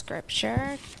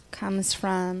scripture comes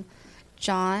from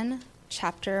John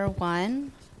chapter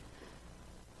 1,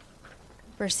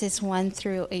 verses 1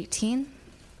 through 18.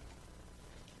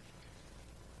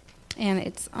 And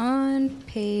it's on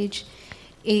page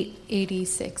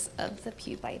 886 of the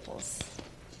Pew Bibles.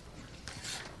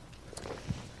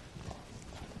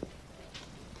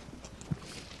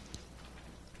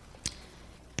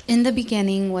 In the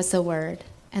beginning was the Word,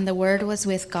 and the Word was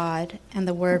with God, and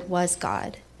the Word was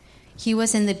God. He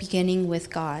was in the beginning with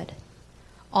God.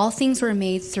 All things were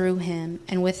made through him,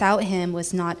 and without him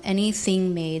was not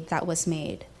anything made that was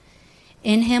made.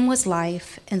 In him was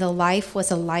life, and the life was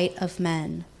the light of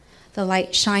men. The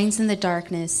light shines in the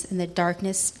darkness, and the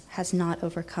darkness has not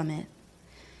overcome it.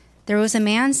 There was a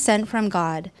man sent from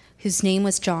God, whose name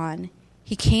was John.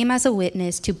 He came as a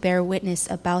witness to bear witness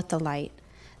about the light,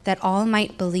 that all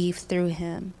might believe through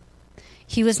him.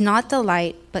 He was not the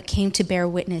light, but came to bear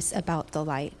witness about the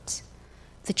light.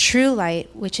 The true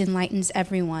light, which enlightens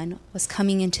everyone, was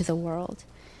coming into the world.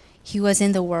 He was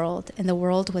in the world, and the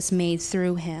world was made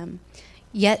through him.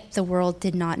 Yet the world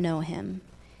did not know him.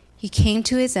 He came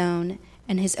to his own,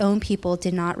 and his own people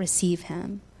did not receive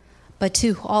him. But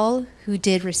to all who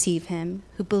did receive him,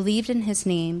 who believed in his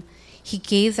name, he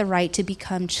gave the right to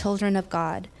become children of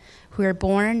God, who are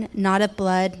born not of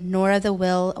blood, nor of the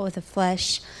will of the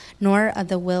flesh, nor of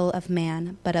the will of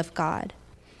man, but of God.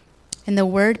 And the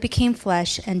Word became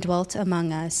flesh and dwelt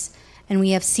among us, and we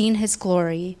have seen his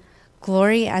glory,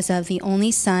 glory as of the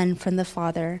only Son from the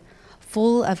Father,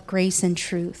 full of grace and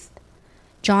truth.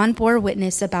 John bore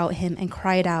witness about him and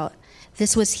cried out,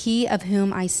 "This was he of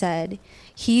whom I said,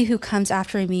 'He who comes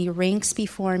after me ranks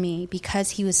before me,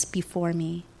 because he was before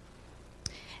me.'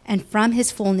 And from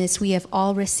his fullness we have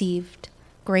all received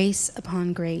grace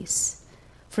upon grace.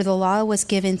 For the law was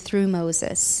given through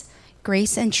Moses.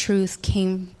 Grace and truth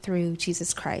came through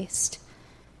Jesus Christ.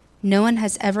 No one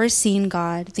has ever seen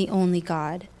God, the only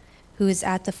God, who is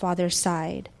at the Father's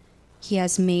side. He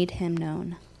has made him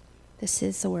known." This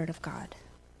is the word of God.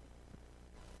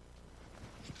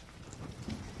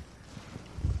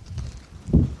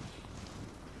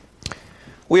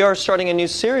 We are starting a new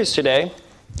series today,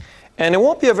 and it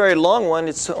won't be a very long one.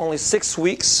 It's only 6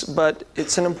 weeks, but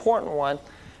it's an important one.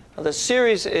 The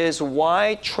series is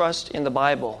Why Trust in the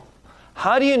Bible?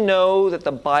 How do you know that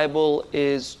the Bible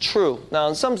is true? Now,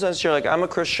 in some sense, you're like, I'm a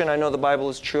Christian, I know the Bible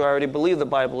is true, I already believe the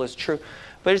Bible is true.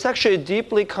 But it's actually a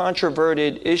deeply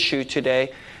controverted issue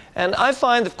today. And I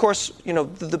find, of course,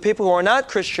 the people who are not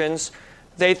Christians,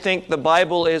 they think the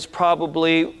Bible is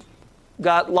probably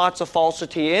got lots of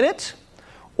falsity in it,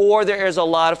 or there is a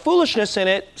lot of foolishness in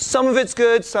it. Some of it's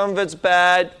good, some of it's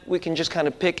bad. We can just kind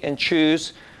of pick and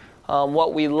choose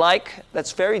what we like.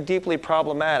 That's very deeply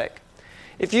problematic.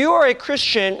 If you are a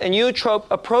Christian and you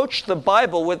approach the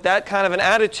Bible with that kind of an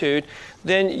attitude,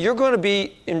 then you're going to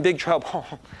be in big trouble.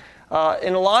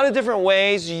 In a lot of different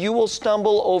ways, you will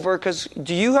stumble over, because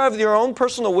do you have your own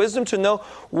personal wisdom to know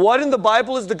what in the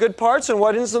Bible is the good parts and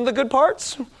what isn't the good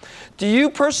parts? Do you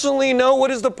personally know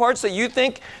what is the parts that you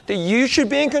think that you should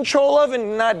be in control of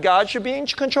and not God should be in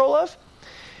control of?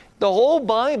 The whole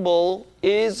Bible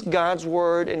is God's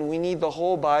Word, and we need the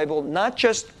whole Bible, not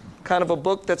just kind of a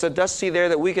book that's a dusty there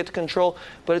that we get to control,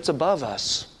 but it's above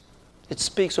us. It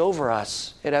speaks over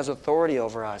us. It has authority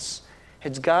over us.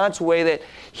 It's God's way that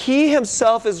He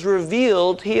Himself is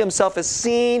revealed, He Himself is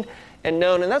seen and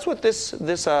known, and that's what this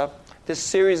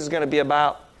series is going to be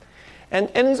about. And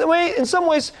in some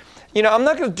ways, I'm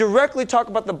not going to directly talk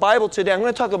about the Bible today. I'm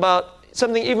going to talk about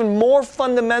something even more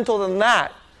fundamental than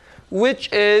that,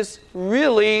 which is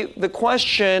really the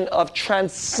question of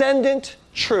transcendent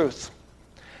truth.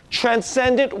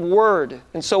 Transcendent word.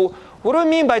 And so what do I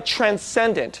mean by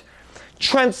transcendent?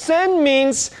 Transcend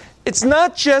means it's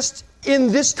not just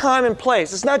in this time and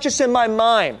place. It's not just in my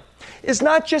mind. It's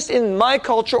not just in my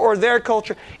culture or their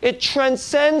culture. It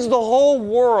transcends the whole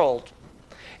world.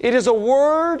 It is a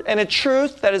word and a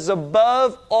truth that is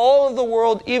above all of the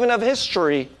world, even of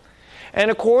history.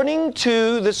 And according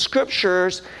to the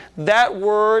scriptures, that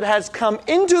word has come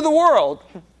into the world.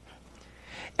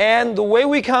 And the way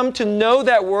we come to know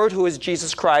that word, who is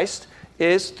Jesus Christ,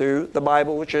 is through the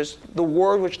Bible, which is the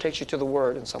word which takes you to the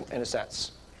word in a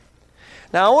sense.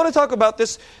 Now, I want to talk about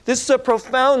this. This is a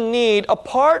profound need,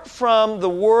 apart from the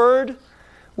word,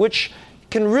 which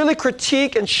can really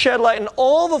critique and shed light on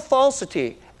all the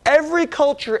falsity. Every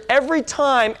culture, every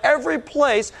time, every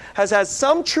place has had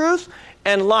some truth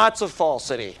and lots of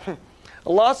falsity.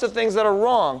 Lots of things that are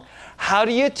wrong. How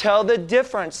do you tell the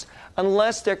difference?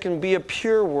 Unless there can be a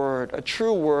pure word, a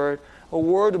true word, a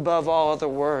word above all other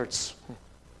words.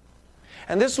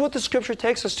 And this is what the Scripture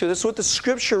takes us to. This is what the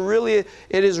Scripture really,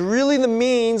 it is really the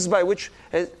means by which,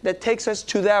 that takes us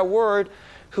to that Word,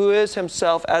 who is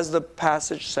Himself, as the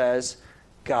passage says,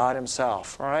 God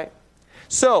Himself. All right?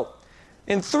 So,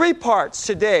 in 3 parts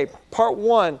today, part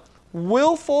 1,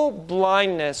 willful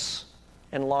blindness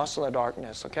and lost in the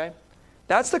darkness, okay?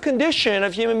 That's the condition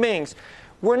of human beings.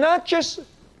 We're not just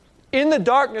in the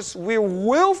darkness, we're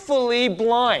willfully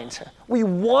blind. We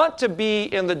want to be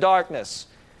in the darkness.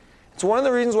 It's one of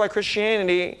the reasons why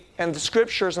Christianity and the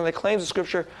Scriptures and the claims of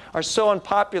Scripture are so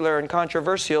unpopular and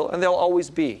controversial, and they'll always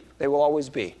be. They will always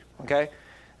be, okay?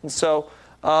 And so,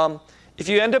 if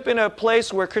you end up in a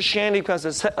place where Christianity becomes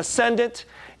ascendant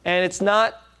and it's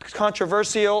not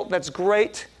controversial, that's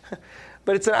great,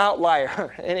 but it's an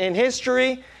outlier. And in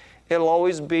history, it'll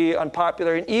always be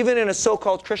unpopular. And even in a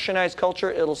so-called Christianized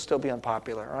culture, it'll still be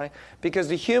unpopular, right? Because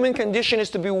the human condition is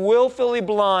to be willfully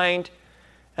blind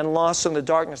and lost in the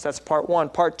darkness. That's part 1.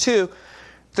 Part 2,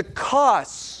 the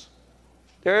costs.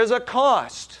 There is a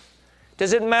cost.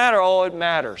 Does it matter? Oh, it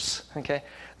matters. Okay?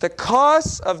 The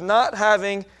cost of not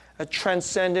having a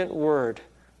transcendent Word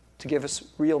to give us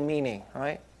real meaning,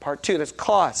 right? Part 2, that's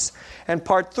costs. And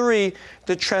part 3,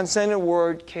 the transcendent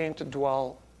Word came to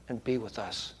dwell and be with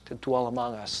us, to dwell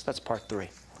among us. That's part 3,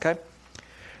 okay?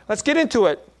 Let's get into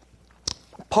it.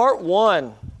 Part 1,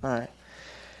 all right.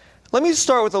 Let me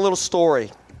start with a little story.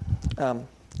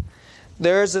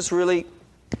 There's this really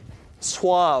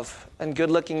suave and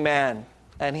good-looking man,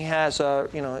 and he has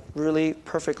really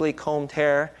perfectly combed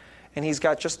hair, and he's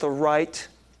got just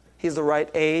he's the right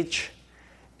age,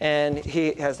 and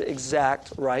he has the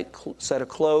exact right set of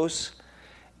clothes,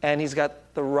 and he's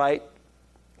got the right,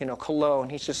 cologne.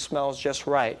 He just smells just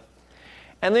right.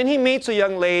 And then he meets a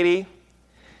young lady.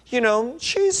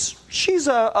 She's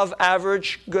of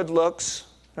average good looks,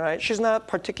 right? She's not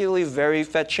particularly very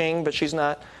fetching, but she's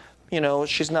not,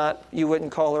 you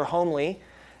wouldn't call her homely.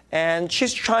 And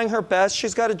she's trying her best.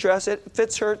 She's got a dress. It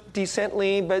fits her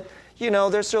decently, but,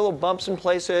 there's still little bumps in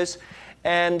places,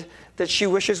 and that she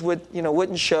wishes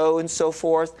wouldn't show, and so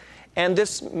forth. And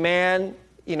this man,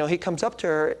 he comes up to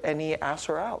her and he asks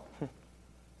her out.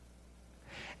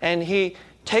 And he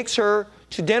takes her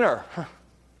to dinner.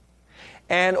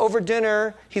 And over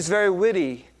dinner, he's very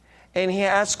witty. And he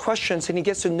asks questions and he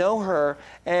gets to know her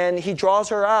and he draws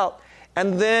her out.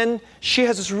 And then she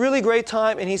has this really great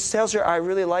time and he tells her, I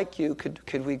really like you.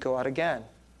 Could we go out again?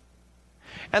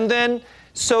 And then,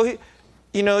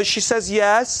 she says,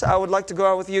 yes, I would like to go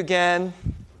out with you again.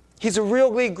 He's a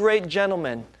really great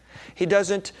gentleman. He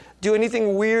doesn't do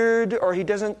anything weird or he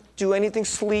doesn't do anything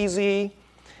sleazy.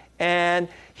 And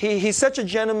he's such a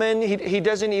gentleman, he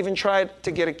doesn't even try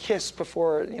to get a kiss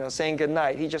before saying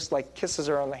goodnight. He just kisses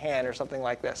her on the hand or something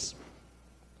like this.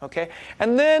 Okay?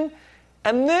 And then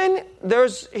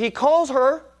he calls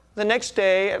her the next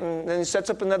day and then he sets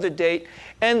up another date.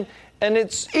 And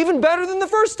it's even better than the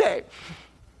first date.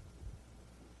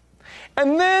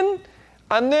 And then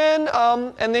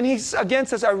he again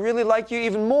says, I really like you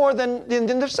even more than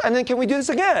this, and then can we do this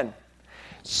again?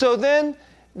 So then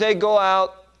they go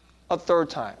out a third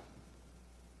time.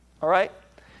 All right?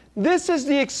 This is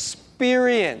the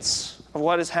experience of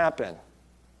what has happened.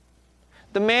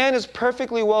 The man is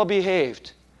perfectly well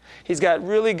behaved. He's got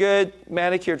really good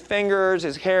manicured fingers.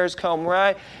 His hair is combed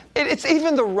right. It's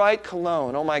even the right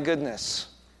cologne. Oh my goodness.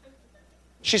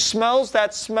 She smells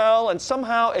that smell, and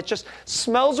somehow it just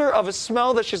smells her of a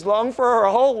smell that she's longed for her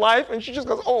whole life, and she just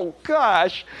goes, oh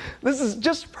gosh, this is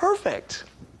just perfect.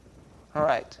 All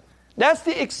right. That's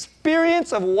the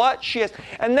experience of what she has.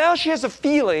 And now she has a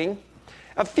feeling,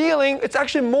 it's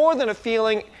actually more than a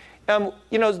feeling.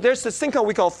 There's this thing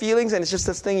we call feelings, and it's just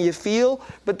this thing you feel.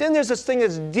 But then there's this thing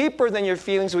that's deeper than your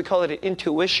feelings. We call it an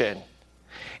intuition.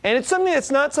 And it's something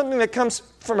that's not something that comes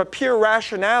from a pure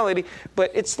rationality, but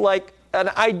it's like an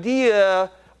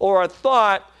idea or a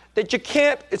thought that you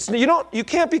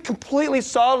can't be completely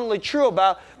solidly true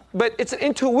about, but it's an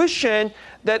intuition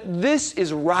that this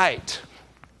is right.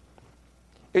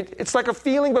 It's like a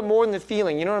feeling, but more than a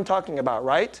feeling. You know what I'm talking about,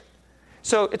 right?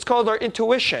 So it's called our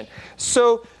intuition.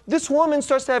 So this woman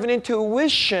starts to have an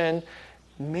intuition,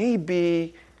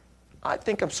 maybe I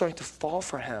think I'm starting to fall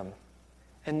for him.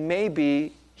 And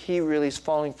maybe he really is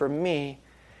falling for me.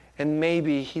 And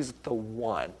maybe he's the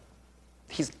one.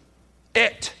 He's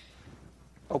it.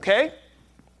 Okay?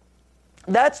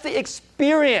 That's the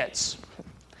experience.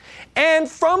 And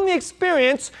from the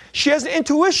experience, she has an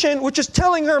intuition which is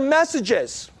telling her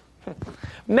messages.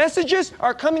 Messages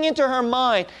are coming into her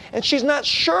mind, and she's not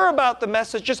sure about the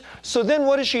messages. So then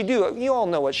what does she do? You all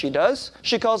know what she does.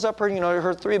 She calls up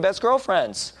her 3 best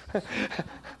girlfriends.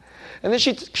 And then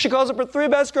she calls up her 3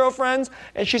 best girlfriends,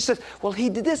 and she says, well, he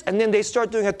did this. And then they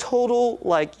start doing a total,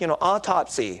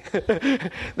 autopsy.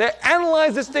 They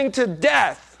analyze this thing to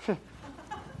death.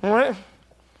 Right?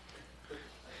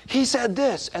 He said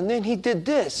this, and then he did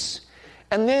this.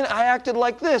 And then I acted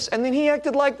like this, and then he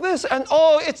acted like this. And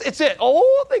it's it.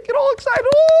 Oh, they get all excited.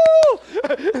 Oh,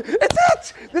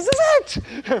 it's it. This is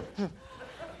it.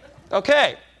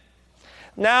 Okay.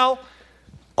 Now,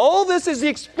 all this is the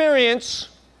experience.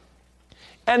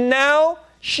 And now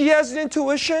she has an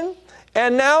intuition.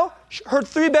 And now her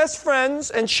 3 best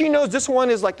friends, and she knows this one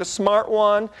is like the smart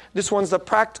one, this one's the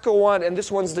practical one, and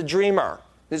this one's the dreamer.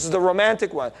 This is the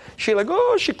romantic one. She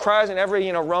she cries in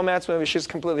every, romance movie. She's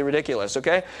completely ridiculous,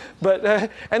 okay? But,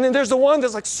 and then there's the one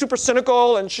that's like super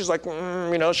cynical, and she's like,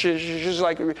 she's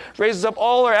like raises up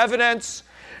all her evidence.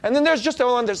 And then there's just the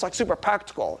one that's like super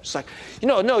practical. It's like,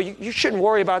 no, you shouldn't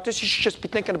worry about this. You should just be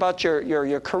thinking about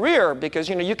your career because,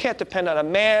 you can't depend on a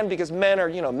man because men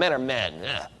are men,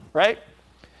 right?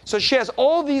 So she has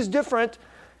all these different,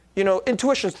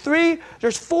 intuitions.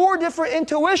 There's 4 different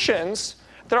intuitions.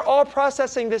 They're all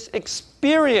processing this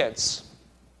experience.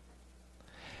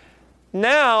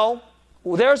 Now,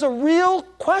 there's a real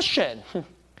question.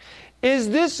 Is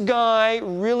this guy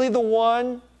really the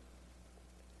one?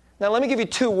 Now, let me give you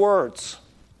 2 words.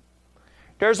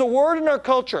 There's a word in our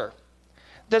culture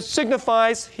that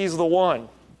signifies he's the one.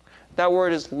 That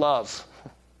word is love.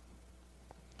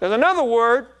 There's another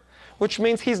word which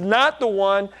means he's not the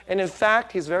one, and in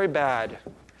fact, he's very bad.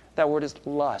 That word is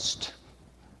lust.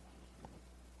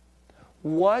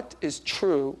 What is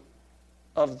true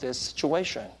of this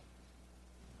situation?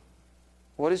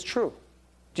 What is true?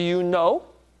 Do you know?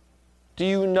 Do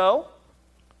you know?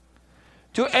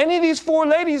 Do any of these 4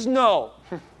 ladies know?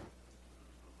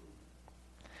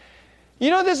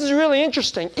 This is really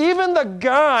interesting. Even the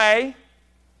guy,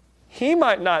 he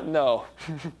might not know.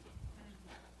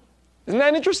 Isn't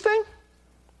that interesting?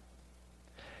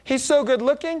 He's so good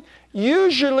looking.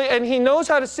 Usually, and he knows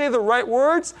how to say the right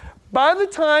words. By the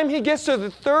time he gets to the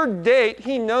 3rd date,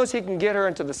 he knows he can get her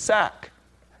into the sack.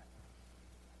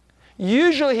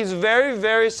 Usually he's very,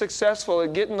 very successful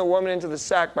at getting the woman into the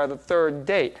sack by the 3rd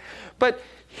date. But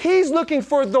he's looking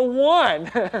for the one.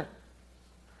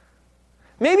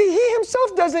 Maybe he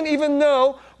himself doesn't even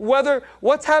know whether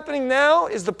what's happening now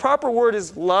is the proper word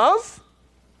is love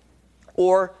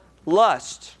or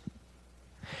lust.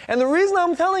 And the reason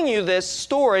I'm telling you this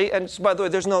story, and by the way,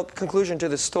 there's no conclusion to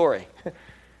this story,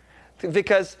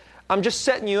 because I'm just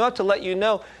setting you up to let you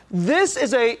know this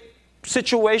is a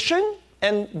situation,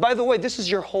 and by the way, this is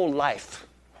your whole life.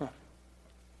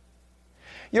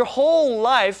 Your whole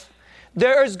life,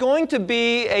 there is going to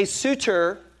be a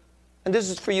suitor, and this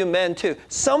is for you men too.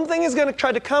 Something is going to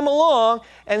try to come along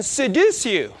and seduce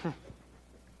you.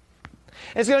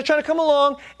 It's going to try to come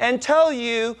along and tell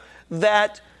you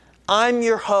that I'm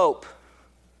your hope.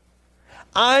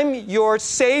 I'm your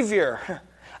savior.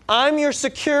 I'm your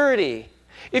security.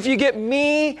 If you get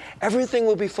me, everything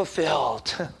will be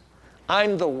fulfilled.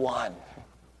 I'm the one.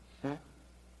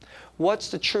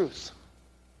 What's the truth?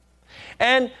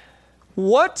 And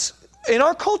what, in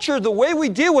our culture, the way we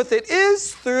deal with it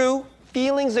is through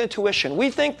feelings and intuition. We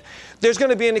think there's going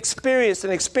to be an experience,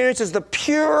 and experience is the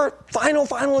pure,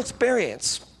 final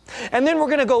experience. And then we're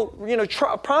going to go,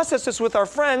 process this with our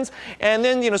friends, and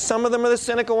then, some of them are the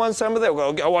cynical ones, some of them,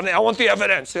 I want the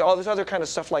evidence, all this other kind of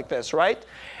stuff like this, right?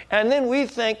 And then we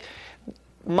think,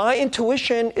 my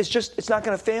intuition is just, it's not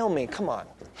going to fail me. Come on.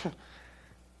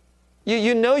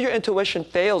 You know your intuition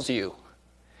fails you.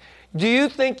 Do you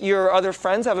think your other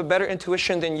friends have a better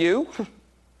intuition than you?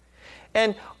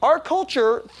 And our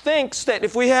culture thinks that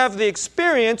if we have the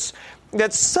experience,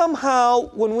 that somehow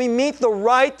when we meet the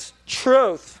right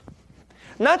truth,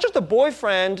 not just a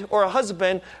boyfriend or a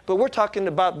husband, but we're talking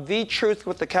about the truth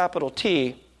with the capital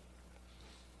T.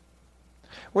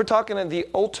 We're talking of the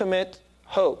ultimate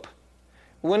hope.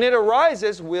 When it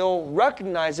arises, we'll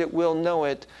recognize it, we'll know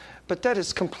it, but that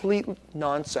is complete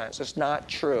nonsense. It's not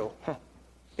true.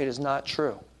 It is not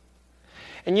true.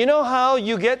 And you know how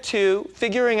you get to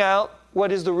figuring out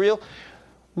what is the real?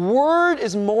 Word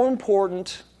is more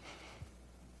important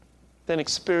than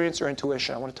experience or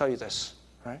intuition. I want to tell you this.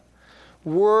 Right?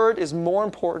 Word is more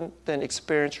important than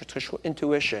experience or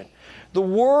intuition. The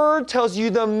Word tells you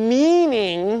the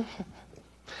meaning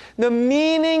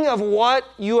of what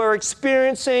you are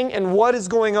experiencing and what is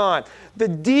going on. The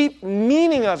deep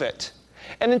meaning of it.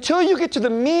 And until you get to the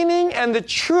meaning and the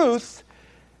truth,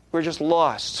 we're just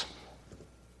lost.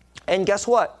 And guess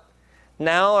what?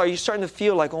 Now are you starting to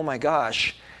feel like, oh my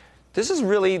gosh, this is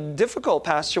really difficult,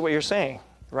 Pastor, what you're saying.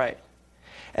 Right.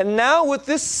 And now with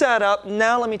this setup,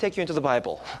 now let me take you into the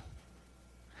Bible.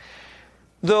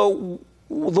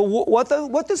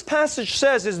 What this passage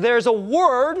says is there's a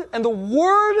word, and the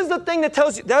word is the thing that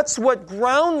tells you, that's what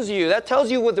grounds you, that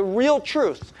tells you what the real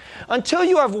truth. Until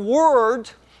you have word,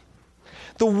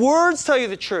 the words tell you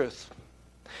the truth.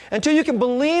 Until you can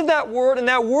believe that word, and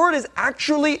that word is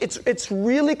actually, it's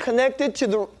really connected to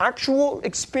the actual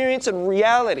experience and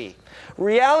reality.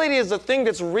 Reality is the thing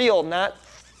that's real, not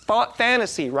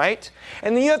fantasy, right?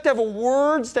 And then you have to have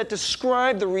words that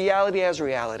describe the reality as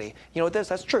reality. You know what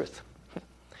that's truth.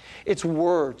 It's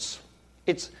words.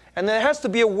 And then it has to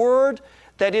be a word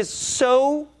that is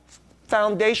so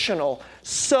foundational,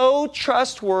 so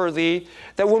trustworthy,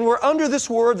 that when we're under this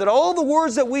word, that all the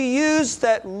words that we use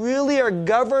that really are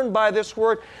governed by this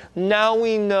word, now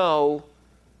we know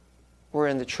we're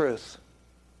in the truth.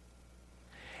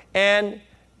 And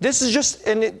this is just,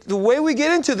 the way we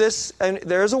get into this, and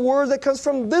there's a word that comes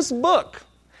from this book.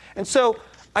 And so,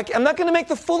 I'm not going to make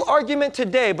the full argument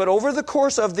today, but over the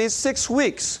course of these 6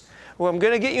 weeks, I'm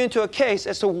going to get you into a case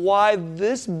as to why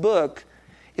this book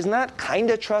is not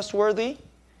kind of trustworthy.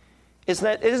 It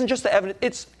isn't just the evidence,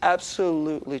 it's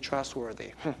absolutely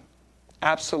trustworthy.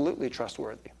 Absolutely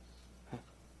trustworthy.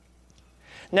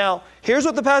 Now, here's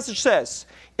what the passage says.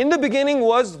 In the beginning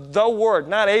was the Word,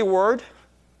 not a word.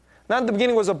 Not in the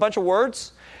beginning was a bunch of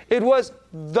words. It was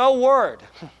the Word.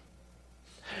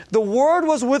 The Word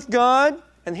was with God.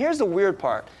 And here's the weird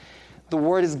part. The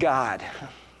Word is God.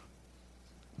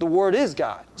 The Word is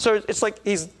God. So it's like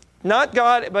He's not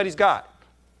God, but He's God.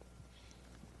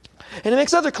 And it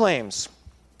makes other claims.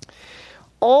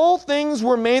 All things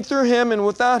were made through Him, and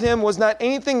without Him was not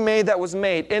anything made that was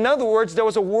made. In other words, there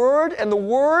was a Word, and the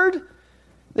Word,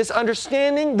 this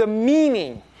understanding, the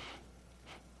meaning,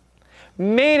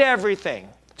 made everything.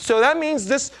 So that means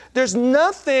there's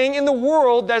nothing in the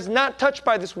world that's not touched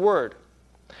by this Word.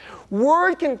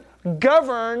 Word can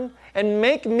govern and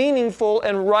make meaningful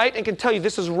and right, and can tell you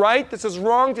this is right, this is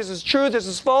wrong, this is true, this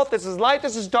is false, this is light,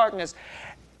 this is darkness.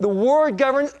 The Word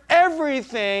governs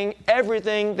everything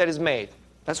that is made.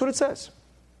 That's what it says.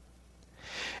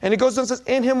 And it goes on and says,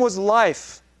 in Him was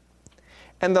life,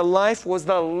 and the life was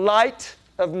the light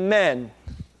of men.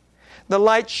 The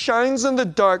light shines in the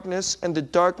darkness, and the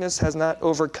darkness has not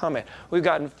overcome it. We've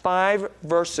gotten 5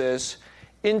 verses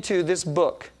into this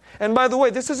book. And by the way,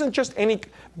 this isn't just any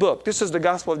book. This is the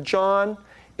Gospel of John.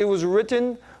 It was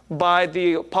written by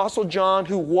the Apostle John,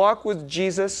 who walked with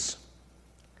Jesus.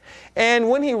 And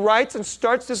when he writes and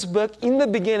starts this book, in the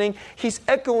beginning, he's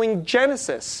echoing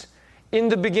Genesis. In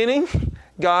the beginning,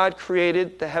 God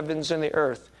created the heavens and the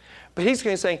earth. But he's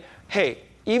going to say, hey,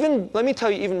 let me tell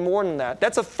you even more than that.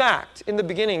 That's a fact. In the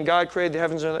beginning, God created the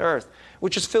heavens and the earth,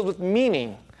 which is filled with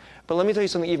meaning. But let me tell you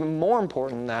something even more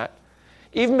important than that.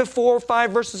 Even before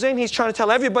 5 verses in, he's trying to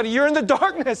tell everybody, you're in the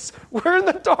darkness. We're in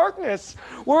the darkness.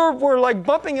 We're like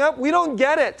bumping up. We don't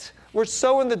get it. We're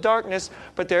so in the darkness.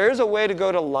 But there is a way to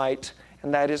go to light,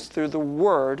 and that is through the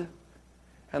Word,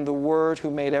 and the Word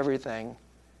who made everything,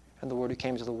 and the Word who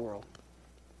came to the world.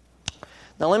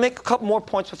 Now let me make a couple more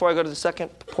points before I go to the second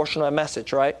portion of my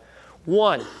message, right?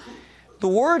 1, the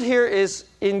word here is,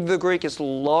 in the Greek, is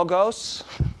logos.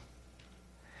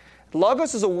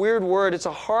 Logos is a weird word. It's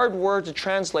a hard word to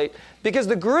translate because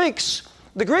the Greeks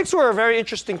were a very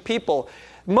interesting people.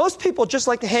 Most people just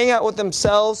like to hang out with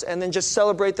themselves and then just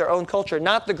celebrate their own culture,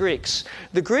 not the Greeks.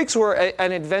 The Greeks were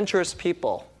an adventurous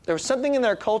people. There was something in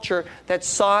their culture that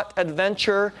sought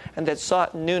adventure and that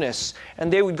sought newness.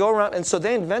 And they would go around, and so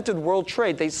they invented world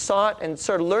trade. They sought and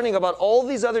started learning about all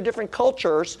these other different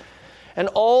cultures and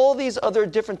all these other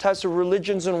different types of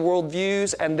religions and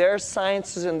worldviews and their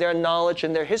sciences and their knowledge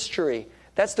and their history.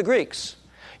 That's the Greeks.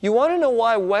 You want to know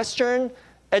why Western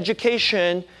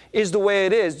education is the way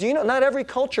it is? Do you know not every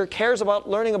culture cares about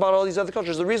learning about all these other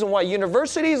cultures? The reason why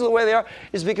universities are the way they are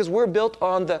is because we're built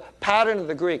on the pattern of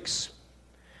the Greeks.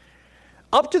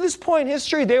 Up to this point in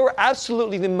history, they were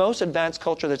absolutely the most advanced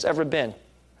culture that's ever been.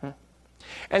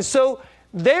 And so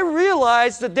they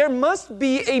realized that there must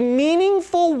be a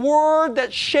meaningful word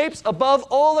that shapes above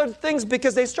all other things,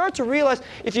 because they start to realize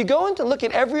if you go in to look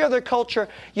at every other culture,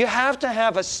 you have to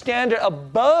have a standard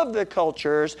above the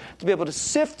cultures to be able to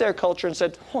sift their culture and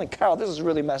say, holy cow, this is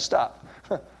really messed up.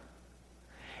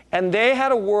 And they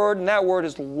had a word, and that word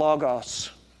is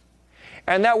logos.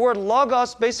 And that word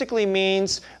logos basically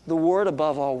means the word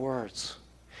above all words.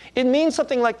 It means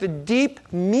something like the deep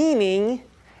meaning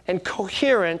and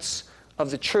coherence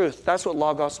of the truth. That's what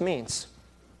logos means.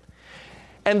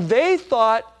 And they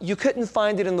thought you couldn't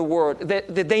find it in the Word.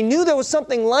 That they knew there was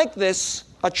something like this,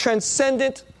 a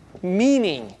transcendent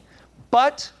meaning.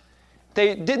 But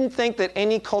They didn't think that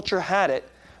any culture had it.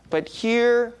 But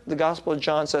here, the Gospel of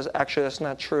John says, actually, that's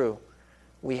not true.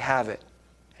 We have it.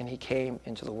 And he came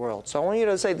into the world. So I want you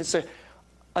to say this.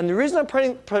 And the reason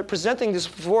I'm presenting this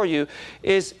for you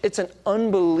is it's an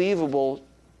unbelievable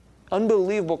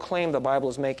claim the Bible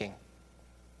is making.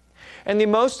 And the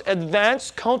most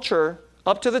advanced culture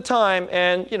up to the time,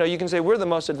 and you can say we're the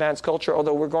most advanced culture,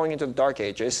 although we're going into the dark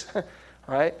ages,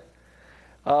 right?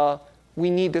 We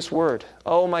need this word.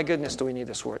 Oh my goodness, do we need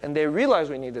this word? And they realize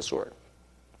we need this word.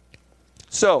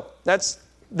 So that's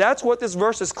what this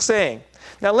verse is saying.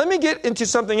 Now let me get into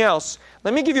something else.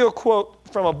 Let me give you a quote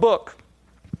from a book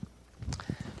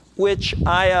which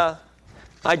I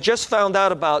just found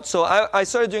out about. So I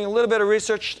started doing a little bit of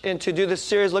research to do this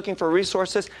series, looking for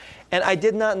resources, and I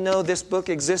did not know this book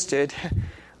existed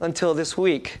until this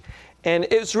week. And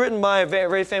it's written by a very,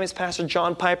 very famous pastor,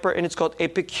 John Piper, and it's called A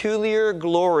Peculiar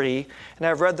Glory. And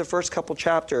I've read the first couple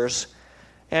chapters.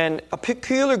 And a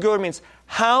peculiar glory means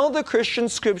how the Christian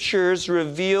scriptures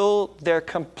reveal their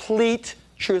complete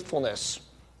truthfulness.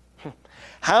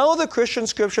 How the Christian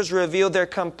scriptures reveal their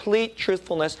complete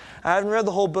truthfulness. I haven't read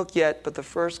the whole book yet, but the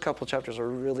first couple chapters are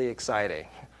really exciting.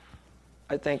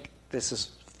 I think this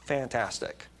is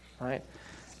fantastic, right?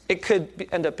 It could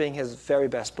end up being his very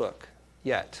best book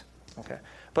yet. Okay,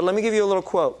 but let me give you a little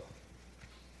quote.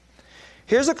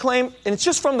 Here's a claim, and it's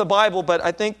just from the Bible, but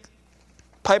I think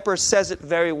Piper says it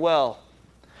very well.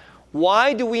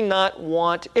 Why do we not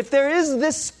want, if there is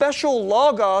this special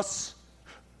logos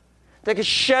that can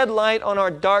shed light on our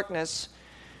darkness,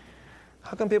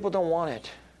 how come people don't want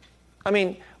it? I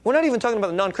mean, we're not even talking about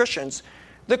the non-Christians.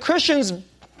 The Christians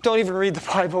don't even read the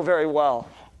Bible very well.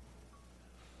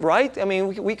 Right? I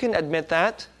mean, we can admit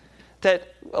that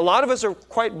a lot of us are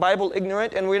quite Bible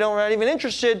ignorant, and we're not even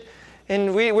interested,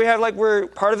 and we're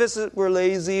part of this is we're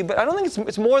lazy, but I don't think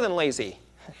it's more than lazy.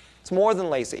 It's more than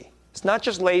lazy. It's not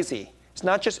just lazy. It's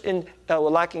not just in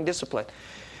lacking discipline.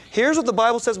 Here's what the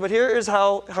Bible says, but here is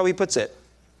how he puts it.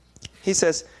 He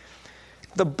says,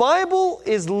 the Bible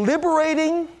is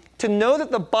liberating. To know that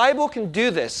the Bible can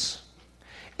do this,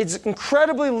 it's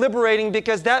incredibly liberating,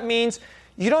 because that means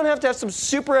you don't have to have some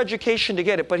super education to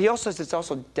get it. But he also says it's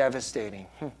also devastating.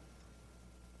 And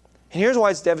here's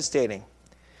why it's devastating.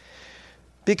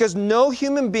 Because no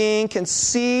human being can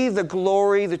see the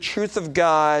glory, the truth of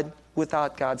God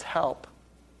without God's help,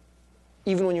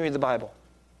 even when you read the Bible.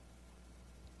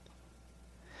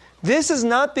 This is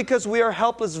not because we are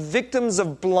helpless victims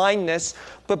of blindness,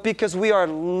 but because we are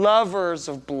lovers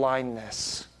of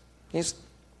blindness. The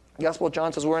Gospel of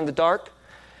John says we're in the dark.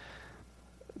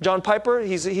 John Piper,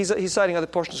 he's citing other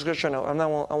portions of Scripture. No,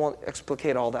 I won't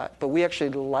explicate all that, but we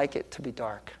actually like it to be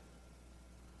dark.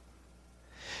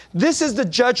 This is the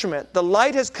judgment. The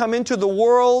light has come into the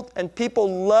world, and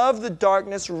people love the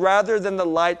darkness rather than the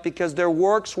light because their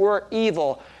works were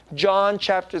evil. John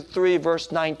chapter 3,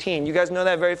 verse 19. You guys know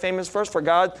that very famous verse? For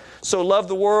God so loved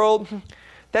the world.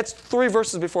 That's 3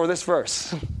 verses before this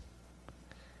verse.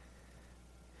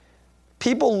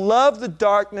 People love the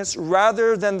darkness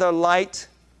rather than the light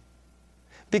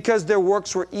because their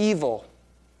works were evil.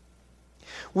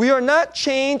 We are not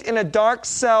chained in a dark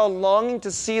cell longing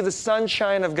to see the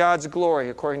sunshine of God's glory,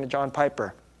 according to John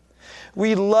Piper.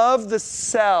 We love the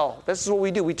cell. This is what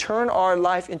we do. We turn our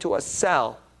life into a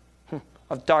cell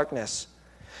of darkness.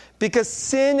 Because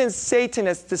sin and Satan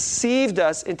has deceived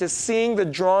us into seeing the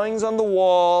drawings on the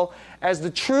wall as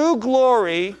the true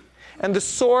glory and the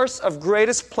source of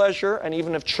greatest pleasure and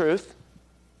even of truth.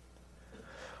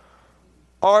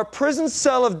 Our prison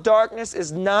cell of darkness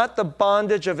is not the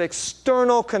bondage of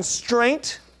external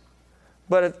constraint,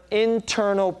 but of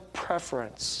internal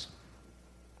preference.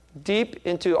 Deep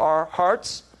into our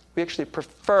hearts, we actually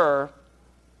prefer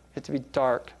it to be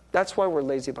dark. That's why we're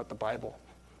lazy about the Bible,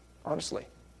 honestly.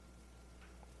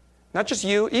 Not just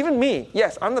you, even me.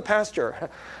 Yes, I'm the pastor.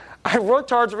 I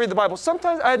worked hard to read the Bible.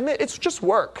 Sometimes, I admit, it's just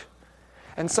work.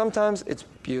 And sometimes it's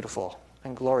beautiful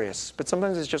and glorious. But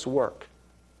sometimes it's just work.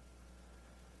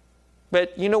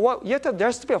 But you know what? There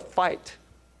has to be a fight.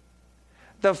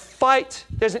 The fight,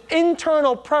 there's an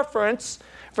internal preference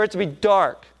for it to be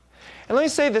dark. And let me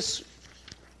say this.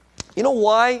 You know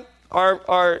why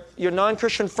your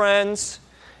non-Christian friends,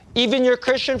 even your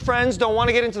Christian friends, don't want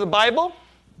to get into the Bible?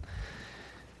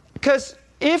 Because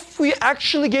if we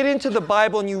actually get into the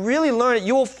Bible and you really learn it,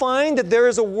 you will find that there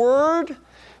is a word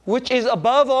which is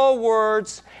above all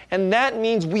words, and that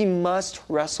means we must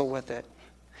wrestle with it.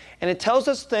 And it tells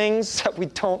us things that we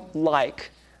don't like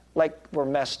we're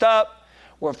messed up,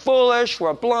 we're foolish,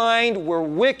 we're blind, we're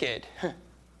wicked.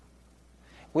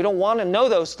 We don't want to know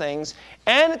those things.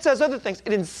 And it says other things.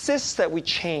 It insists that we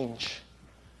change.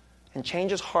 And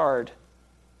change is hard,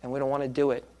 and we don't want to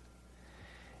do it.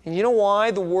 And you know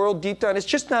why? The world deep down, it's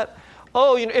just not,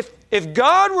 if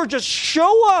God were just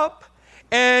show up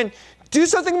and do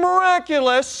something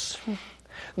miraculous,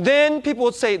 then people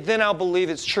would say, then I'll believe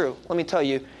it's true. Let me tell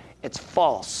you, it's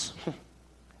false.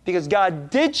 Because God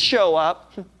did show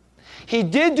up. He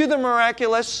did do the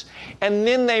miraculous, and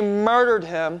then they murdered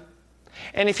him.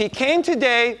 And if he came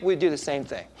today, we'd do the same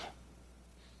thing.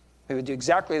 We would do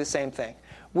exactly the same thing.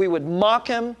 We would mock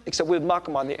him, except we would mock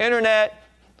him on the internet.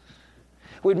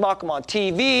 We'd mock him on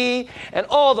TV, and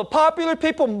all the popular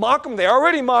people mock him. They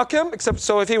already mock him, except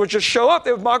so if he would just show up,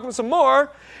 they would mock him some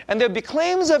more. And there'd be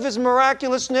claims of his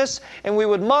miraculousness, and we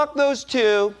would mock those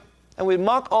too, and we'd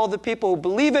mock all the people who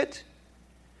believe it.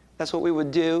 That's what we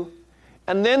would do.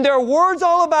 And then there are words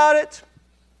all about it,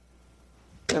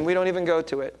 and we don't even go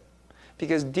to it,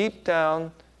 because deep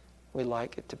down, we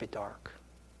like it to be dark.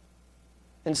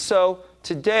 And so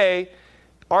today,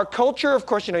 our culture, of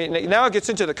course, now it gets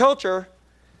into the culture.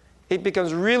 It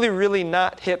becomes really, really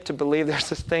not hip to believe there's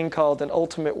this thing called an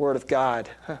ultimate word of God.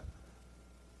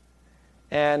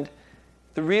 And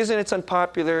the reason it's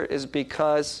unpopular is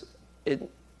because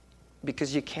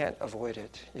you can't avoid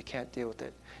it. You can't deal with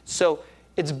it. So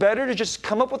it's better to just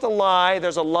come up with a lie.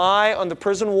 There's a lie on the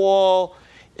prison wall.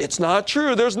 It's not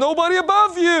true. There's nobody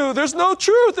above you. There's no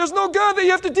truth. There's no God that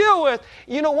you have to deal with.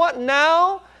 You know what?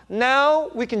 Now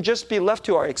we can just be left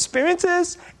to our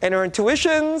experiences and our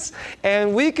intuitions,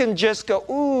 and we can just go,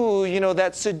 ooh,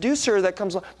 that seducer that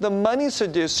comes along, the money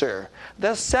seducer,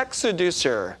 the sex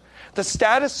seducer, the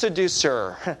status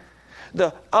seducer,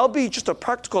 I'll be just a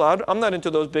practical, I'm not into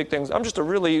those big things. I'm just a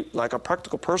really a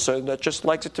practical person that just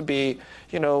likes it to be,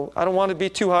 I don't want to be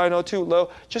too high, no too low.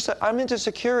 I'm into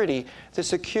security. The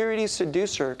security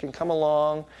seducer can come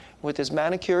along with his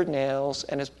manicured nails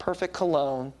and his perfect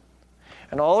cologne.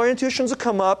 And all our intuitions will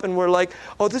come up, and we're like,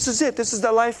 oh, this is it. This is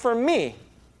the life for me.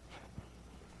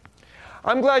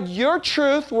 I'm glad your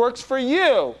truth works for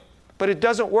you, but it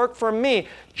doesn't work for me.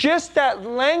 Just that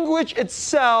language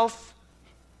itself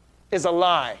is a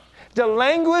lie. The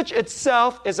language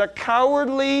itself is a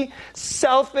cowardly,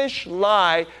 selfish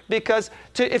lie, because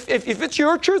if it's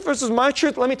your truth versus my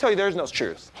truth, let me tell you, there's no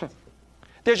truth.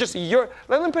 There's just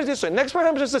let me put it this way. Next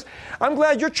part just says, I'm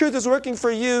glad your truth is working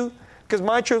for you, because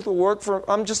my truth will work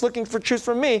I'm just looking for truth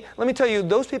for me. Let me tell you,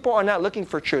 those people are not looking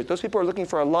for truth. Those people are looking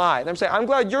for a lie. And I'm saying, I'm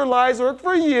glad your lies work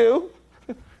for you.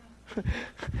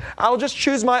 I'll just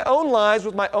choose my own lies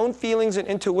with my own feelings and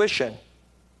intuition.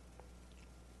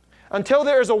 Until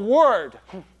there is a word,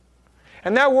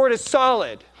 and that word is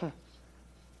solid.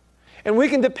 And we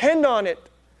can depend on it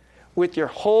with your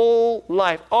whole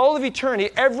life, all of eternity,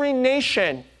 every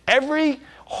nation, every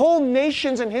whole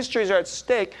nations and histories are at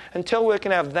stake. Until we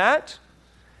can have that,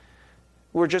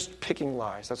 we're just picking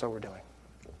lies. That's what we're doing.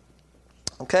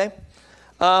 Okay?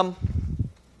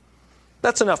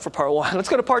 That's enough for part one. Let's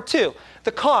go to part two.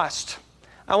 The cost.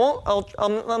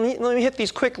 Let me hit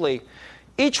these quickly.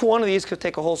 Each one of these could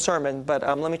take a whole sermon, but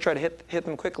let me try to hit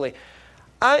them quickly.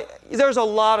 There's a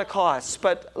lot of costs,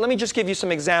 but let me just give you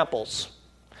some examples.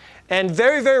 And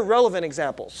very, very relevant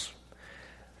examples.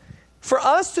 For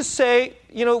us to say,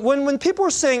 when people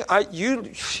are saying,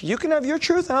 you can have your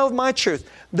truth and I'll have my truth,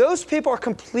 those people are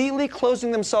completely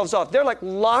closing themselves off. They're like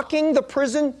locking the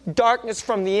prison darkness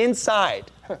from the inside.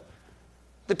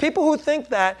 The people who think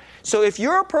that, so if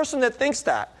you're a person that thinks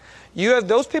that,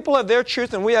 those people have their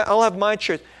truth and I'll have my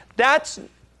truth, it's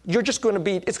going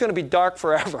to be dark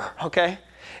forever, okay?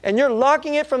 And you're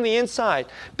locking it from the inside.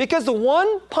 Because the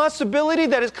one possibility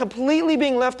that is completely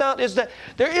being left out is that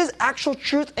there is actual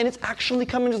truth and it's actually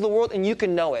coming to the world and you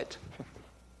can know it.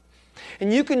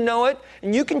 And you can know it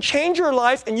and you can change your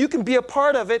life and you can be a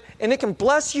part of it and it can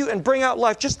bless you and bring out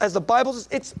life. Just as the Bible says,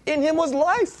 it's in him was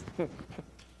life.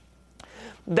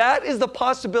 That is the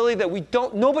possibility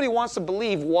that nobody wants to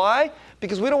believe. Why?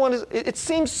 Because we don't want to, it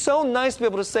seems so nice to be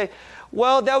able to say,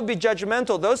 well, that would be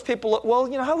judgmental. Those people,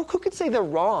 who could say they're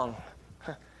wrong?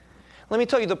 Let me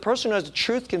tell you, the person who has the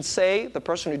truth can say the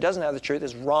person who doesn't have the truth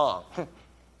is wrong.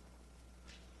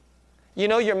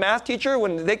 Your math teacher,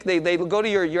 when they go to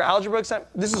your algebra exam,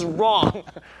 this is wrong,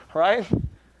 right?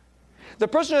 The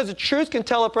person who has the truth can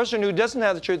tell a person who doesn't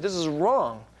have the truth, this is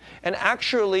wrong. And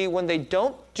actually, when they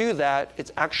don't do that,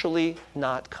 it's actually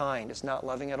not kind. It's not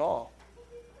loving at all.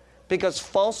 Because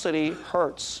falsity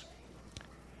hurts.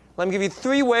 Let me give you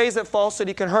 3 ways that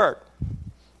falsity can hurt.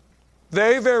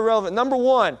 Very, very relevant. Number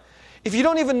 1, if you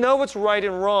don't even know what's right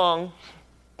and wrong,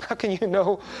 how can you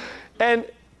know? And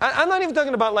I'm not even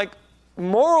talking about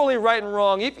morally right and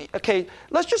wrong.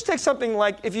 Let's just take something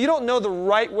like if you don't know the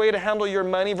right way to handle your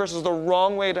money versus the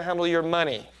wrong way to handle your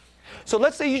money. So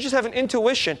let's say you just have an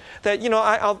intuition that,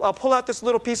 I'll pull out this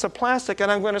little piece of plastic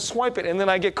and I'm going to swipe it and then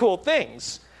I get cool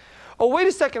things. Oh, wait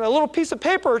a second, a little piece of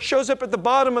paper shows up at the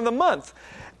bottom of the month.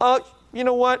 You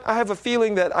know what? I have a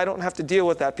feeling that I don't have to deal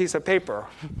with that piece of paper.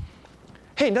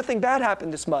 Hey, nothing bad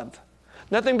happened this month.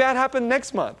 Nothing bad happened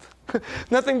next month.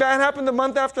 Nothing bad happened the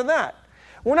month after that.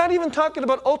 We're not even talking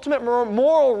about ultimate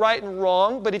moral right and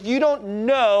wrong, but if you don't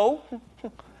know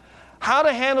how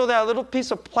to handle that little piece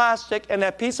of plastic and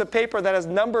that piece of paper that has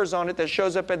numbers on it that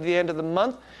shows up at the end of the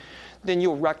month, then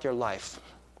you'll wreck your life.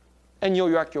 And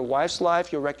you'll wreck your wife's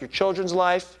life, you'll wreck your children's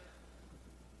life.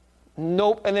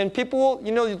 Nope. And then people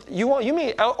will,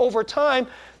 over time,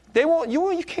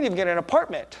 you can't even get an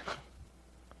apartment.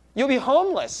 You'll be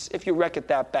homeless if you wreck it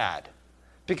that bad.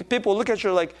 Because people look at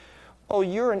you like, oh,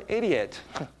 you're an idiot,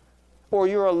 or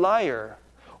you're a liar,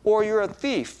 or you're a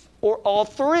thief, or all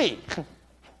three.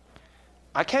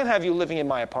 I can't have you living in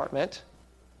my apartment.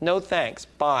 No thanks,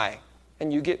 bye.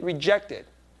 And you get rejected.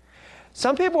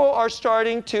 Some people are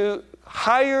starting to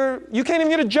hire, you can't even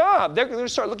get a job. They're going to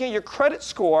start looking at your credit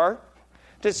score,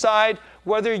 decide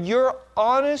whether you're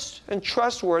honest and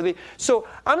trustworthy. So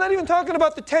I'm not even talking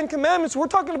about the 10 Commandments. We're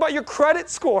talking about your credit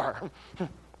score.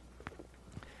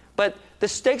 But the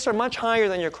stakes are much higher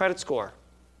than your credit score.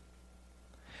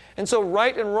 And so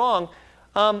right and wrong,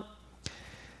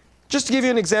 just to give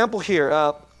you an example here,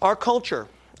 our culture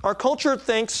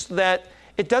thinks that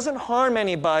it doesn't harm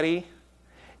anybody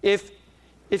if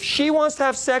she wants to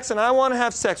have sex and I want to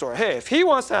have sex, or hey, if he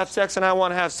wants to have sex and I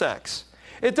want to have sex.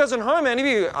 It doesn't harm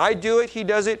anybody. I do it, he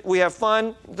does it, we have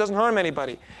fun. It doesn't harm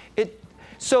anybody.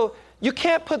 So you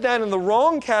can't put that in the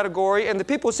wrong category, and the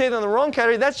people who say that in the wrong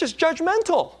category, that's just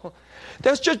judgmental.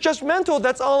 That's just judgmental.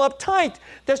 That's all uptight.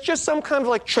 That's just some kind of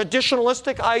like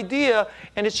traditionalistic idea,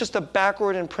 and it's just a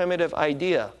backward and primitive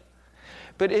idea.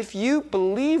 But if you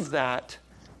believe that,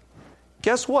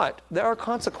 guess what? There are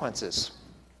consequences.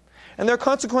 And there are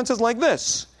consequences like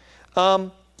this.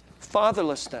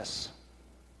 Fatherlessness.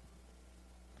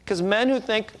 Because men who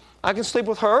think, I can sleep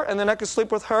with her, and then I can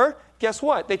sleep with her, guess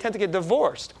what? They tend to get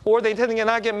divorced, or they tend to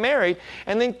not get married,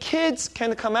 and then kids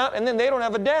can come out, and then they don't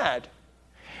have a dad.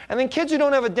 And then kids who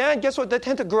don't have a dad, guess what? They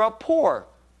tend to grow up poor.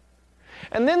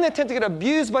 And then they tend to get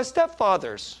abused by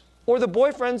stepfathers or the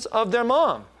boyfriends of their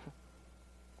mom.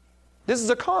 This is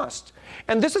a cost.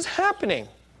 And this is happening.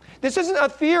 This isn't a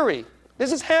theory.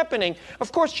 This is happening.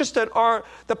 Of course, just that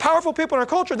the powerful people in our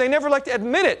culture, they never like to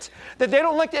admit it. That they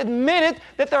don't like to admit it,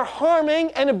 that they're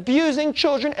harming and abusing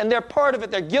children, and they're part of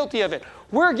it. They're guilty of it.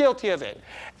 We're guilty of it.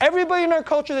 Everybody in our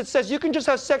culture that says you can just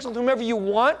have sex with whomever you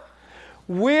want,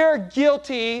 we're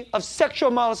guilty of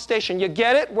sexual molestation. You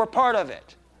get it? We're part of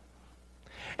it.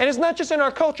 And it's not just in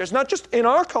our culture. It's not just in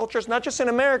our culture. It's not just in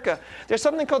America. There's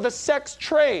something called the sex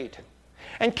trade.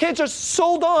 And kids are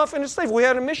sold off into slavery. We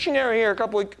had a missionary here a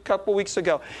couple weeks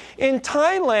ago. In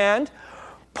Thailand,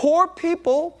 poor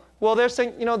people, well, they're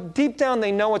saying, deep down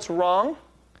they know it's wrong,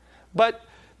 but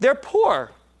they're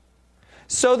poor.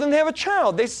 So then they have a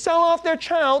child. They sell off their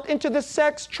child into the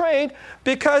sex trade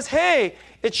because, hey,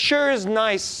 it sure is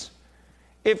nice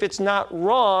if it's not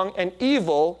wrong and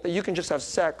evil that you can just have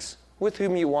sex with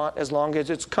whom you want as long as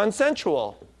it's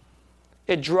consensual.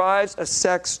 It drives a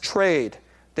sex trade.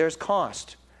 There's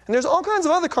cost. And there's all kinds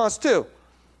of other costs too.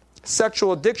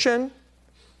 Sexual addiction.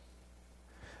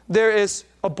 There is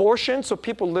abortion, so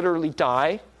people literally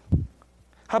die.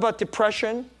 How about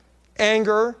depression,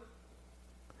 anger?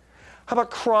 How about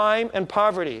crime and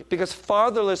poverty? Because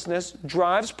fatherlessness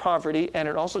drives poverty and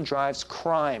it also drives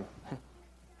crime.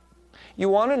 You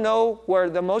want to know where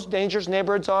the most dangerous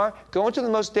neighborhoods are? Go into the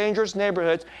most dangerous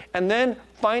neighborhoods and then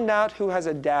find out who has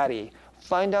a daddy.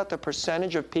 Find out the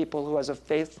percentage of people who has a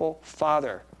faithful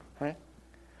father. Right?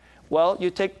 Well,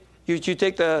 you take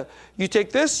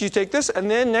this,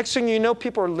 and then next thing you know,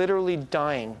 people are literally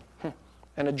dying,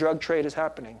 and a drug trade is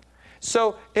happening.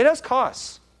 So it has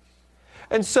costs.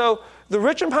 And so the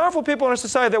rich and powerful people in our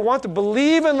society that want to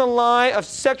believe in the lie of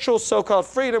sexual so-called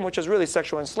freedom, which is really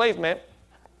sexual enslavement,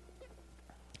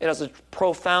 it has a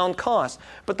profound cost.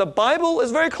 But the Bible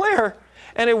is very clear.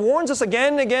 And it warns us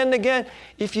again and again and again,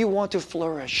 if you want to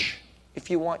flourish, if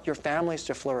you want your families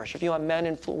to flourish, if you want men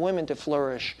and women to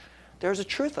flourish, there's a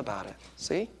truth about it.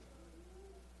 See?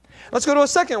 Let's go to a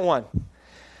second one.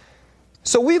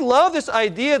 So we love this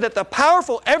idea that the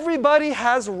powerful, everybody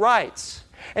has rights.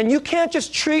 And you can't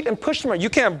just treat and push them around. You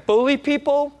can't bully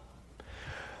people.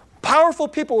 Powerful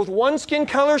people with one skin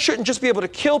color shouldn't just be able to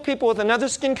kill people with another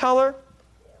skin color.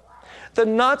 The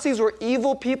Nazis were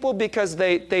evil people because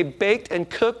they baked and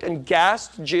cooked and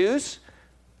gassed Jews,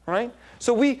 right?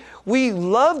 So we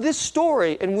love this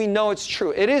story and we know it's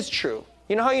true. It is true.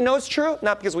 You know how you know it's true?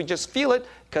 Not because we just feel it,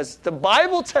 because the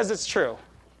Bible says it's true.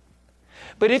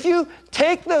 But if you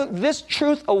take this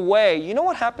truth away, you know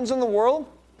what happens in the world?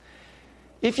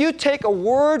 If you take a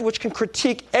word which can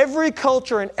critique every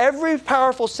culture and every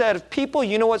powerful set of people,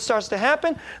 you know what starts to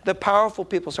happen? The powerful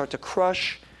people start to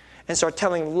crush and start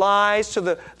telling lies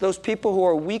to those people who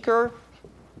are weaker.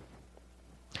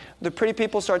 The pretty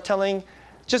people start telling,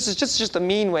 just the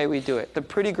mean way we do it. The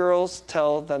pretty girls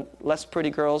tell the less pretty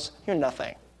girls, you're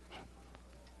nothing.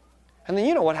 And then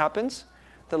you know what happens?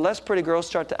 The less pretty girls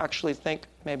start to actually think,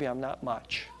 maybe I'm not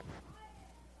much.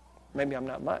 Maybe I'm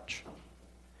not much.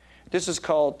 This is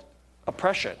called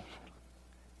oppression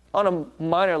on a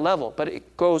minor level, but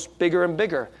it goes bigger and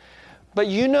bigger. But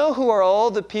you know who are all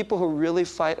the people who really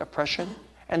fight oppression?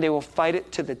 And they will fight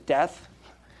it to the death?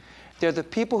 They're the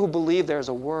people who believe there's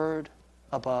a word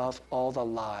above all the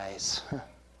lies.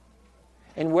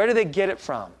 And where do they get it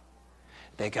from?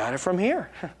 They got it from here.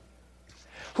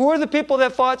 Who are the people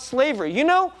that fought slavery? You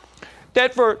know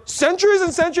that for centuries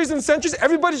and centuries and centuries,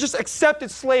 everybody just accepted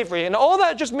slavery. And all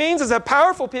that just means is that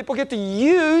powerful people get to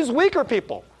use weaker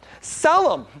people, sell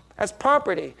them as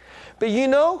property. But you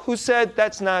know who said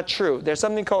that's not true? There's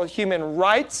something called human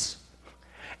rights.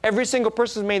 Every single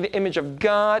person is made in the image of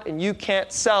God, and you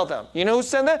can't sell them. You know who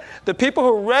said that? The people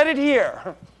who read it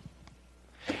here.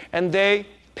 And they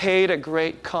paid a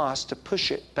great cost to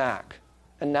push it back.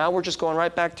 And now we're just going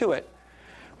right back to it.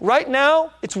 Right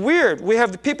now, it's weird. We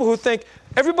have the people who think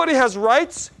everybody has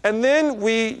rights, and then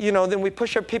we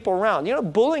push our people around. You know,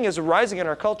 bullying is rising in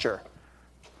our culture.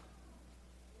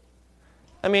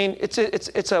 I mean,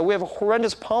 we have a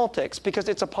horrendous politics because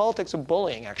it's a politics of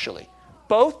bullying, actually.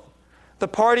 Both the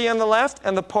party on the left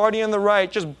and the party on the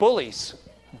right just bullies.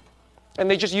 And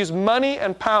they just use money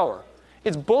and power.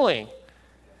 It's bullying.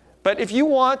 But if you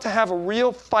want to have a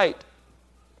real fight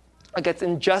against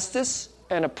injustice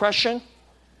and oppression,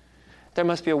 there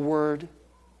must be a word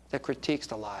that critiques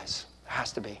the lies. There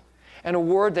has to be. And a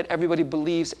word that everybody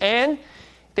believes. And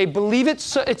they believe it,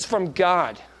 so it's from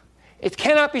God. It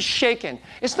cannot be shaken.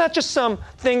 It's not just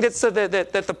something that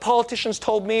the politicians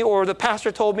told me, or the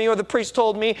pastor told me, or the priest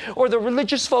told me, or the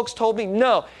religious folks told me.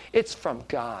 No, it's from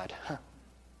God.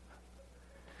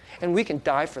 And we can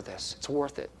die for this. It's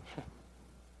worth it.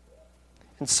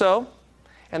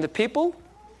 And the people,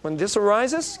 when this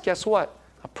arises, guess what?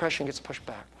 Oppression gets pushed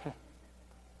back.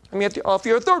 Let me offer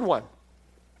you a third one.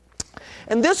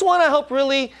 And this one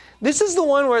this is the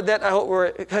one where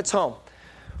it hits home.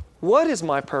 What is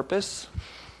my purpose?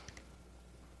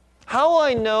 How will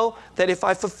I know that if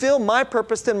I fulfill my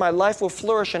purpose, then my life will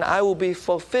flourish and I will be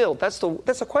fulfilled? That's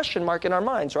a question mark in our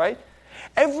minds, right?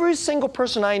 Every single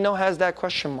person I know has that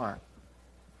question mark.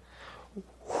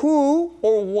 Who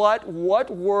or what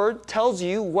word tells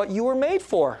you what you were made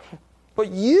for? But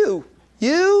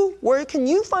where can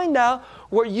you find out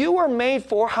what you were made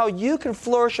for, how you can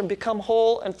flourish and become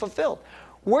whole and fulfilled?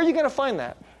 Where are you going to find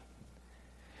that?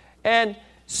 And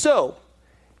so,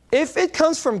 if it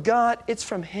comes from God, it's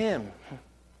from Him.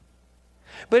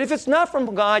 But if it's not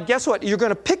from God, guess what? You're going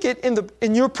to pick it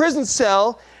in your prison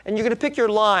cell, and you're going to pick your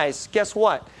lies. Guess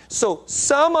what? So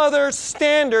some other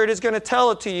standard is going to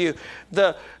tell it to you.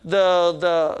 The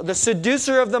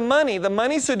seducer of the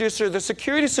money seducer, the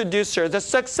security seducer, the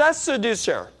success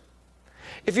seducer.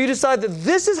 If you decide that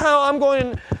this is how I'm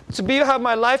going to have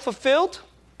my life fulfilled,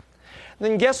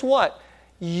 then guess what?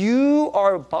 You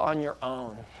are on your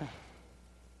own.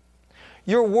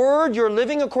 You're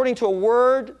living according to a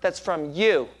word that's from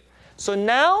you. So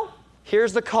now,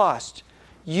 here's the cost.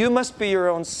 You must be your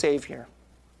own Savior.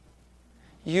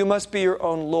 You must be your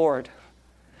own Lord.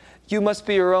 You must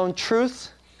be your own truth.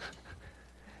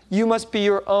 You must be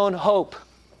your own hope.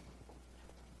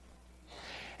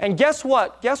 And guess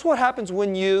what? Guess what happens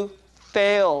when you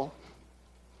fail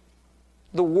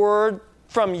the word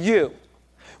from you?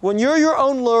 When you're your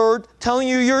own Lord, telling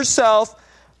you yourself,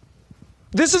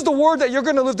 this is the word that you're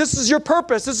going to live. This is your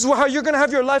purpose. This is how you're going to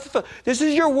have your life fulfilled. This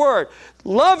is your word.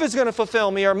 Love is going to fulfill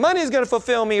me, or money is going to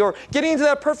fulfill me, or getting into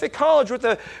that perfect college with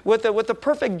the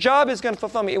perfect job is going to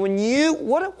fulfill me. When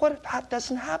what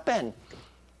doesn't happen?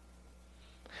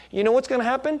 You know what's going to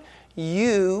happen?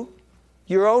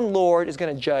 Your own Lord is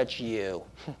going to judge you.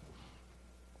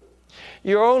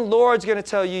 Your own Lord's going to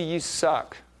tell you you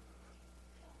suck.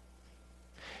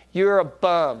 You're a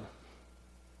bum.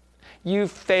 You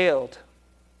failed.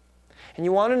 And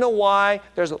you want to know why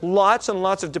there's lots and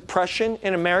lots of depression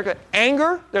in America?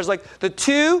 Anger, there's like the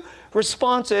two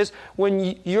responses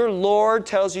when your Lord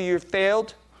tells you you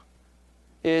failed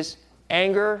is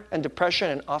anger and depression,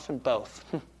 and often both.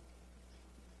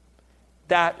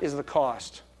 That is the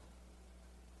cost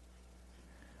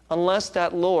unless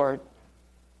that Lord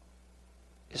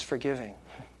is forgiving,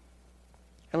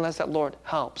 unless that Lord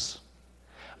helps,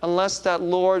 unless that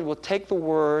Lord will take the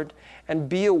word and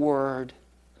be a word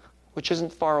which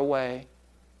isn't far away.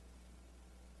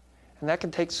 And that can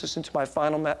take us into my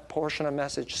final portion of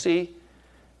message. See,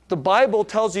 the Bible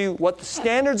tells you what the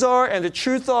standards are and the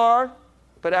truth are,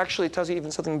 but actually it tells you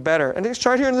even something better. And it's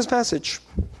right here in this passage.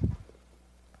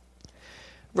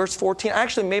 Verse 14. I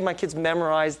actually made my kids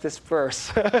memorize this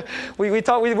verse. we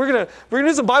thought we're gonna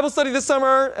do some Bible study this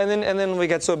summer, and then we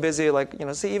got so busy,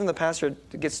 see, even the pastor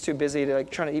gets too busy to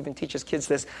trying to even teach his kids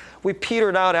this. We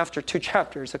petered out after 2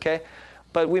 chapters, okay?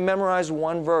 But we memorized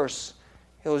one verse.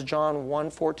 It was John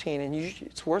 1:14, and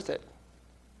it's worth it.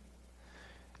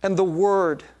 And the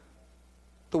Word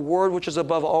which is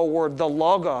above all word, the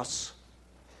Logos,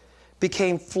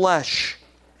 became flesh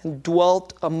and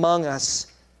dwelt among us.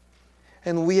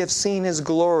 And we have seen His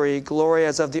glory, glory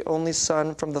as of the only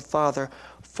Son from the Father,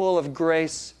 full of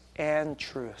grace and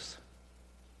truth.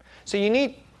 So we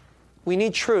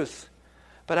need truth,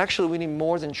 but actually we need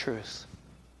more than truth.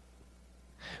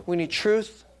 We need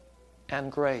truth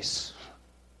and grace.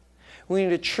 We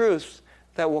need a truth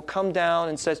that will come down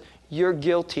and says, you're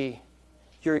guilty,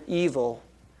 you're evil.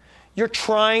 You're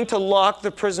trying to lock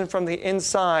the prison from the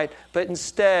inside, but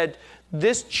instead,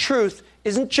 this truth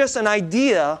isn't just an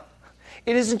idea.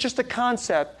 It isn't just a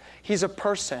concept. He's a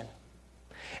person.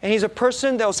 And He's a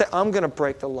person that will say, I'm going to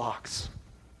break the locks.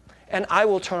 And I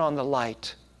will turn on the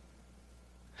light.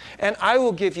 And I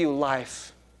will give you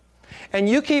life. And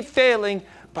you keep failing,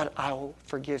 but I will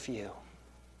forgive you.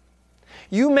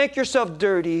 You make yourself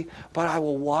dirty, but I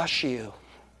will wash you.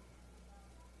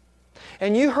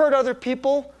 And you hurt other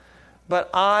people, but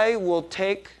I will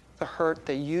take the hurt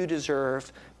that you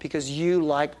deserve because you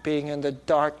like being in the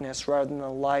darkness rather than the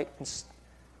light.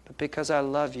 But because I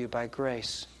love you by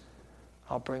grace,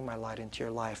 I'll bring my light into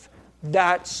your life.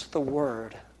 That's the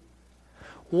Word.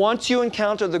 Once you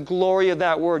encounter the glory of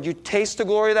that Word, you taste the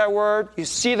glory of that Word, you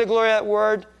see the glory of that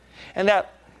Word, and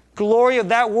that glory of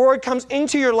that Word comes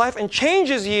into your life and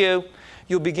changes you,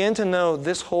 you'll begin to know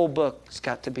this whole book's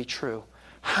got to be true.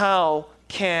 How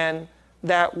can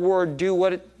that Word do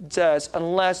what it does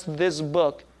unless this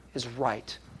book is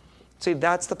right? See,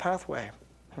 that's the pathway.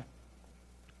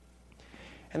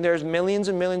 And there's millions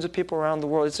and millions of people around the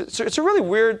world. It's a really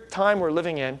weird time we're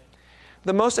living in.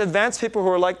 The most advanced people who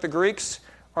are like the Greeks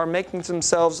are making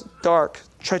themselves dark,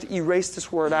 trying to erase this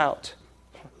word out.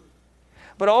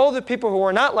 But all the people who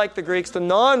are not like the Greeks, the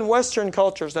non-Western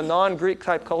cultures, the non-Greek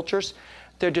type cultures,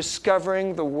 they're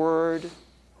discovering the Word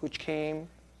which came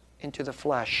into the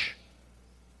flesh.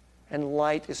 And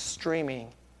light is streaming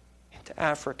into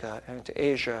Africa and into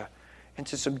Asia,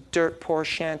 into some dirt poor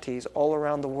shanties all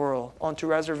around the world, onto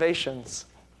reservations.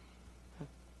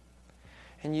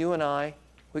 And you and I,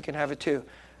 we can have it too.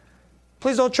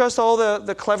 Please don't trust all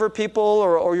the clever people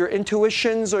or your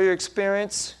intuitions or your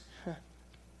experience.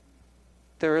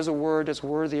 There is a Word that's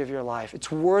worthy of your life.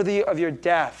 It's worthy of your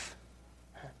death.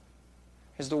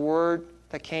 It's the Word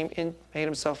that came in, made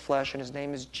Himself flesh, and His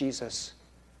name is Jesus.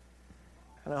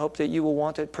 And I hope that you will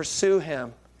want to pursue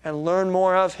Him and learn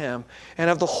more of Him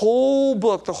and of the whole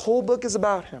book. The whole book is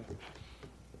about Him,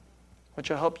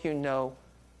 which will help you know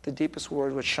the deepest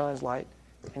Word which shines light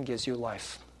and gives you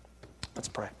life. Let's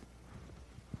pray.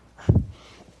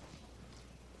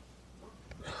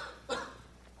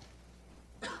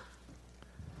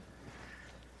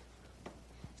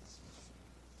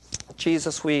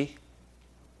 Jesus,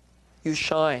 you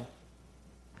shine,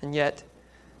 and yet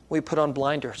we put on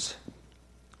blinders.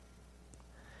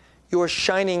 You are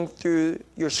shining through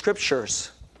your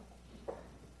scriptures.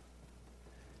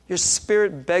 Your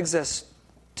Spirit begs us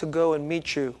to go and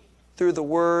meet you through the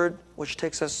Word, which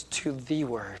takes us to the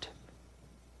Word.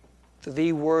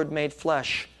 The Word made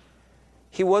flesh.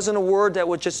 He wasn't a Word that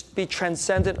would just be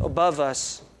transcendent above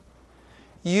us.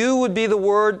 You would be the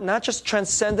Word, not just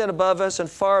transcendent above us and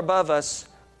far above us,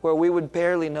 where we would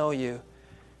barely know you.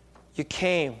 You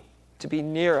came to be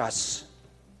near us.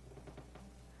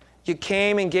 You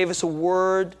came and gave us a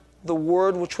Word, the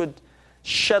Word which would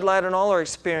shed light on all our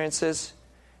experiences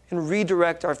and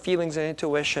redirect our feelings and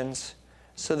intuitions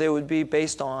so they would be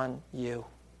based on you,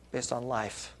 based on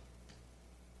life.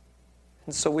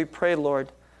 And so we pray,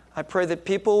 Lord, I pray that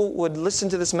people would listen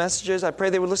to these messages. I pray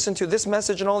they would listen to this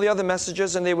message and all the other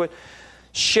messages, and they would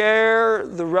share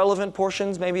the relevant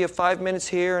portions, maybe of 5 minutes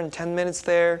here and 10 minutes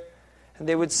there. And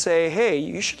they would say, hey,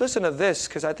 you should listen to this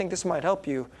because I think this might help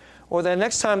you. Or the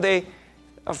next time a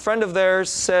friend of theirs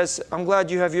says, I'm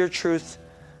glad you have your truth.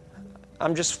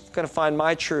 I'm just going to find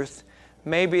my truth.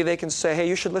 Maybe they can say, hey,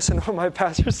 you should listen to what my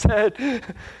pastor said.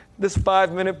 this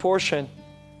 5-minute portion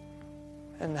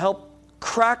and help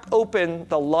crack open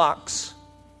the locks,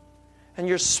 and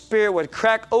your Spirit would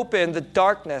crack open the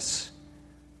darkness,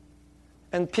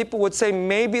 and people would say,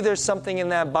 maybe there's something in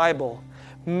that Bible.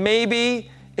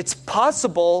 Maybe it's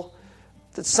possible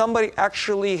that somebody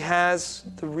actually has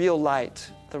the real light,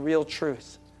 the real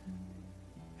truth.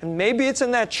 And maybe it's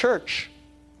in that church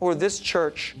or this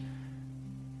church.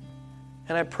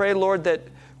 And I pray, Lord, that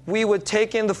we would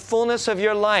take in the fullness of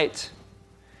your light,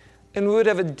 and we would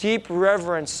have a deep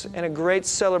reverence and a great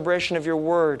celebration of your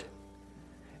word.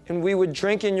 And we would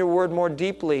drink in your word more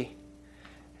deeply.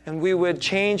 And we would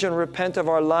change and repent of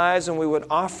our lives, and we would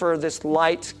offer this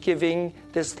light-giving,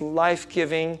 this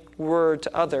life-giving word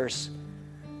to others.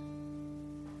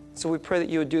 So we pray that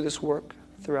you would do this work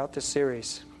throughout this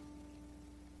series.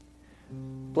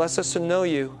 Bless us to know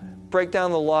you. Break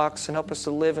down the locks and help us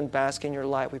to live and bask in your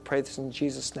light. We pray this in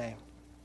Jesus' name.